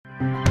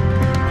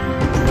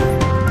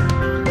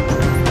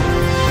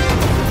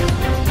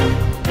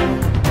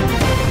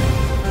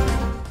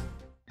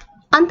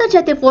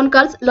అంతర్జాతీయ phone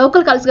calls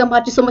local calls గా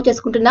మార్చి సొమ్ము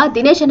చేసుకుంటున్న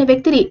దినేష్ అనే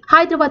వ్యక్తిని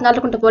హైదరాబాద్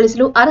నల్లకుంట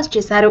పోలీసులు అరెస్ట్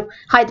చేశారు.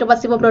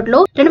 హైదరాబాద్ శివం రోడ్ లో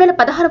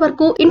 2016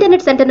 వరకు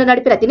ఇంటర్నెట్ సెంటర్ ను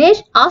నడిపిన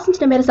దినేష్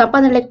ఆశించిన మేర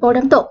సంపాదన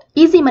లేకపోవడంతో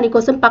ఈజీ మనీ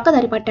కోసం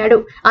పక్కదారి పట్టాడు.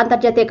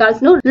 అంతర్జాతీయ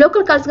కాల్స్ ను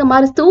లోకల్ కాల్స్ గా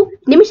మారుస్తూ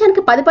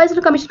నిమిషానికి 10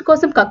 పైసలు కమిషన్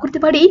కోసం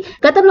కక్కుర్తిపడి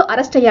గతంలో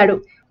అరెస్ట్ అయ్యాడు.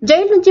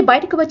 జైలు నుంచి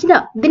బయటకు వచ్చిన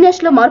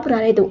దినేష్ లో మార్పు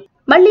రాలేదు.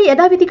 మళ్లీ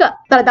యథావిధిగా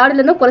తన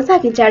దాడులను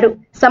కొనసాగించాడు.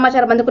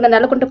 సమాచారం అందుకున్న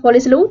నల్లకుంట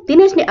పోలీసులు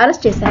దినేష్ ని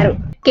అరెస్ట్ చేశారు.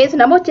 కేసు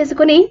నమోదు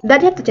చేసుకుని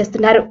దర్యాప్తు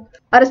చేస్తున్నారు.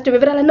 అరెస్టు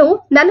వివరాలను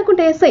నల్లకుంట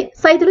ఎస్ఐ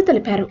సైదులు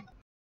తెలిపారు.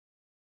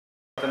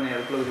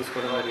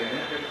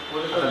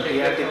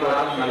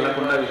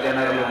 నల్లకుంట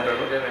విద్యానగర్లో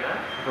ఉంటాడు.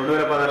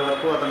 2016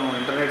 వరకు అతను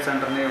ఇంటర్నెట్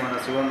సెంటర్ని మన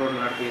శివం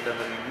రోడ్లో నడిపించడం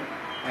జరిగింది.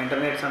 ఆ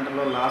ఇంటర్నెట్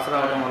సెంటర్లో లాస్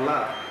రావడం వల్ల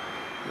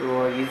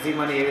ఈజీ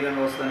మనీ ఏ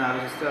విధంగా వస్తుందని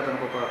ఆలోచిస్తే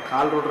అతనికి ఒక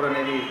కాల్ రూటర్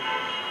అనేది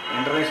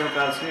ఇంటర్నేషనల్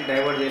కాల్స్ని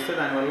డైవర్ట్ చేస్తే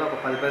దానివల్ల ఒక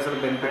 10 పైసలు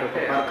బెనిఫిట్, ఒక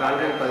పర్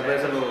కాల్కి 10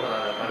 పైసలు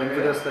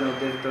బెనిఫిట్ వస్తున్న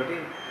ఉద్దేశంతో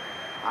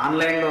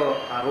ఆన్లైన్లో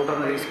ఆ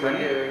రూటర్ని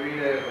తీసుకొని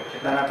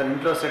దాన్ని అతను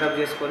ఇంట్లో సెటప్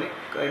చేసుకొని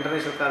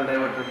ఇంటర్నేషనల్ కాల్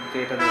డైవర్ట్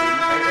చేయడం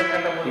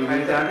జరిగింది.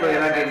 ఈ దాంట్లో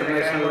ఎలాంటి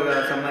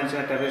ఇంటర్నేషనల్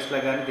సంబంధించిన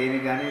టెర్రరిస్టులకు కానీ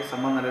దేనికి కానీ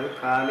సంబంధం లేదు.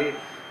 ఖాళీ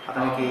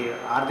అతనికి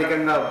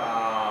ఆర్థికంగా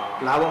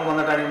లాభం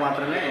పొందడానికి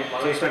మాత్రమే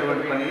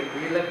చేసినటువంటి పని.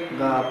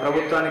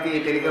 ప్రభుత్వానికి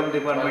టెలికాం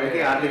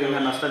డిపార్ట్మెంట్కి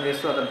ఆర్థికంగా నష్టం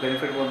చేస్తూ అతను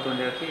బెనిఫిట్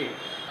పొందుతుండేది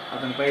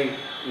అతనిపై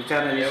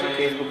విచారణ చేసి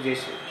కేసు బుక్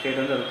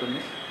చేయడం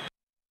జరుగుతుంది.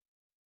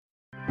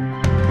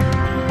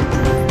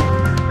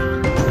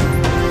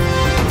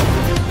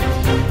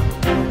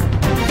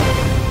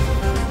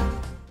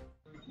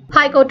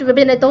 హైకోర్టు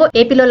విభజనతో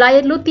ఏపీలో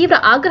లాయర్లు తీవ్ర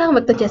ఆగ్రహం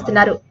వ్యక్తం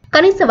చేస్తున్నారు.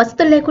 కనీస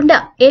వసతులు లేకుండా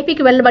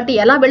ఏపీకి వెళ్లబట్టి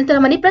ఎలా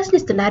వెళ్తామని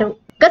ప్రశ్నిస్తున్నారు.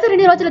 గత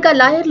 2 రోజులుగా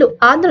లాయర్లు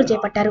ఆందోళన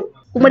చేపట్టారు.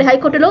 ఉమ్మడి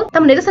హైకోర్టులో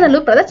తమ నిరసనలు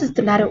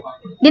ప్రదర్శిస్తున్నారు.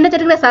 నిన్న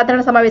జరిగిన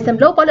సాధారణ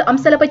సమావేశంలో పలు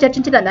అంశాలపై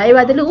చర్చించిన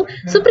న్యాయవాదులు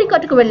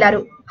సుప్రీంకోర్టుకు వెళ్లారు.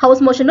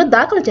 హౌస్ మోషన్ ను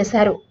దాఖలు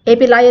చేశారు.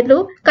 ఏపీ లాయర్లు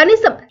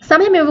కనీసం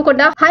సమయం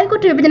ఇవ్వకుండా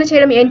హైకోర్టు విభజన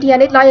చేయడం ఏంటి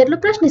అని లాయర్లు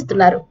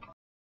ప్రశ్నిస్తున్నారు.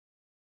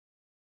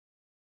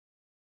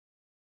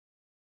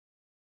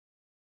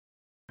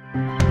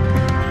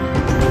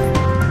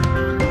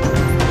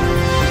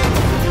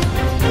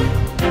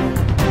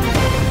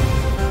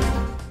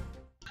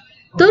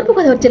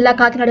 తూర్పుగోదావరి జిల్లా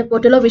కాకినాడ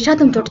పోర్టులో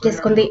విషాదం చోటు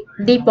చేసుకుంది.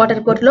 డీప్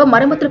వాటర్ పోర్టులో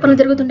మరమ్మతుల పనులు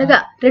జరుగుతుండగా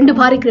 2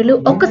 భారీ క్రేన్లు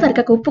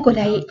ఒక్కసారిగా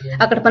కుప్పకూలాయి.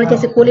 అక్కడ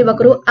పనిచేసే కూలీ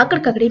ఒకరు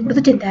అక్కడికక్కడి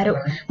మృతి చెందారు.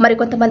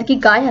 మరికొంతమందికి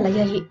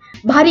గాయాలయ్యాయి.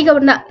 భారీగా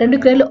ఉన్న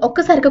 2 క్రేన్లు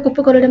ఒక్కసారిగా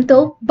కుప్పకూలడంతో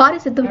భారీ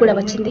శబ్దం కూడా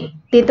వచ్చింది.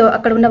 దీంతో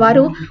అక్కడ ఉన్న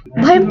వారు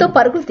భయంతో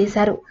పరుగులు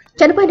తీశారు.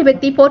 చనిపోయిన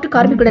వ్యక్తి పోర్టు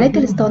కార్మికుడనే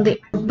తెలుస్తోంది.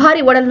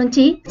 భారీ ఓడల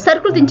నుంచి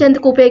సరుకులు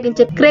దించేందుకు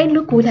ఉపయోగించే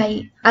క్రేన్లు కూలాయి.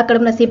 అక్కడ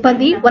ఉన్న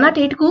సిబ్బంది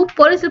 108 కు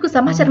పోలీసులకు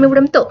సమాచారం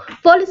ఇవ్వడంతో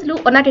పోలీసులు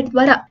 108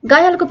 ద్వారా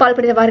గాయాలకు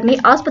పాల్పడిన వారిని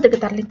ఆసుపత్రికి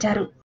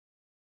తరలించారు.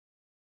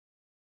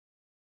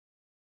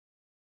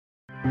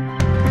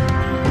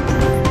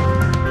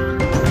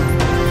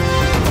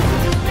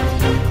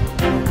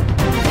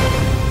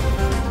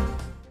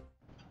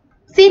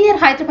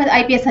 సీనియర్ హైదరాబాద్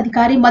ఐపీఎస్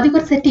అధికారి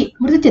మధుకర్ శెట్టి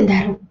మృతి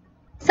చెందారు.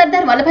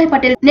 Sardar Vallabhbhai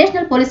Patel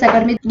national police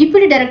academy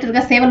deputy director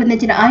గా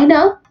సేవలందించిన ఆయన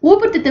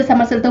ఊపిరితిత్తుల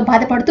సమస్యలతో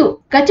బాధపడుతూ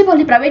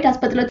గచ్చిబౌలి ప్రైవేట్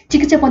ఆసుపత్రిలో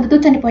చికిత్స పొందుతూ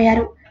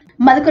చనిపోయారు.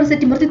 మధుకర్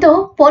శెట్టి మృతితో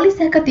పోలీస్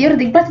శాఖ తీవ్ర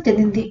దిగ్భ్రాంతి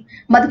చెందింది.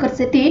 మధుకర్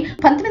శెట్టి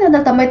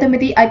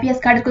 1999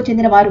 ఐపీఎస్ క్యాడర్ కు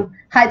చెందిన వారు.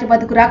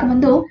 హైదరాబాద్ కు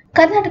రాకముందు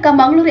కర్ణాటక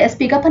మంగళూరు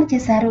ఎస్పీగా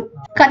పనిచేశారు.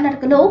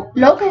 కర్ణాటకలో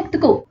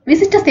లోకాయుక్తకు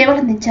విశిష్ట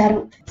సేవలందించారు.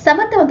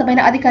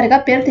 సమర్థవంతమైన అధికారిగా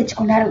పేరు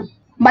తెచ్చుకున్నారు.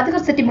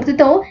 మధుకర్ శెట్టి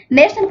మృతితో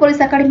నేషనల్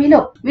పోలీస్ అకాడమీలో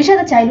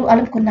విషాద ఛాయలు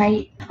అలుముకున్నాయి.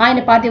 ఆయన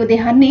పార్థివ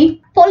దేహాన్ని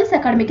పోలీస్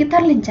అకాడమీకి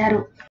తరలించారు.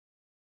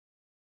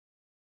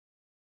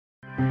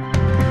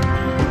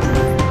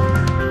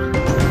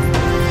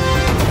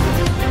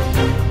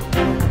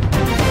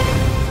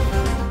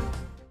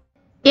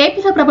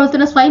 ఏపీలో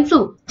ప్రబలుతున్న స్వైన్ ఫ్లూ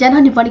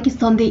జనాన్ని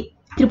వణికిస్తోంది.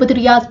 తిరుపతి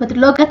రియా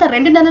ఆసుపత్రిలో గత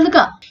 2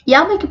 నెలలుగా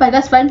 50కి పైగా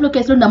స్వైన్ ఫ్లూ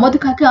కేసులు నమోదు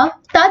కాగా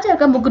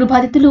తాజాగా 3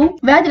 బాధితులు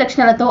వ్యాధి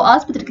లక్షణాలతో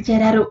ఆసుపత్రికి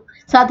చేరారు.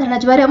 సాధారణ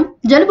జ్వరం,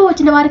 జలుబు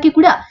వచ్చిన వారికి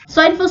కూడా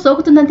స్వైన్ ఫ్లూ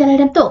సోకుతుందని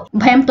తెలియడంతో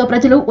భయంతో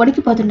ప్రజలు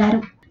వణికిపోతున్నారు.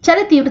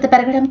 చలి తీవ్రత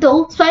పెరగడంతో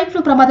స్వైన్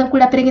ఫ్లూ ప్రమాదం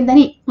కూడా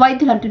పెరిగిందని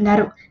వైద్యులు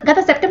అంటున్నారు. గత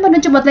సెప్టెంబర్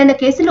నుంచి మొదలైన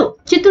కేసులు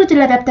చిత్తూరు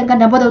జిల్లా వ్యాప్తంగా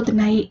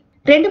నమోదవుతున్నాయి.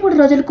 2-3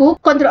 రోజులకు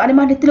కొందరు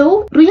అనుమానితులు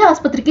రుయా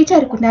ఆసుపత్రికి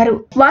చేరుకున్నారు.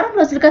 వారం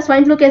రోజులుగా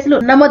స్వైన్ ఫ్లూ కేసులు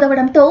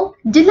నమోదవడంతో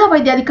జిల్లా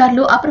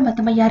వైద్యాధికారులు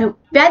అప్రమత్తమయ్యారు.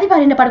 వ్యాధి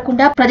బారిన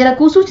పడకుండా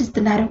ప్రజలకు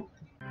సూచిస్తున్నారు.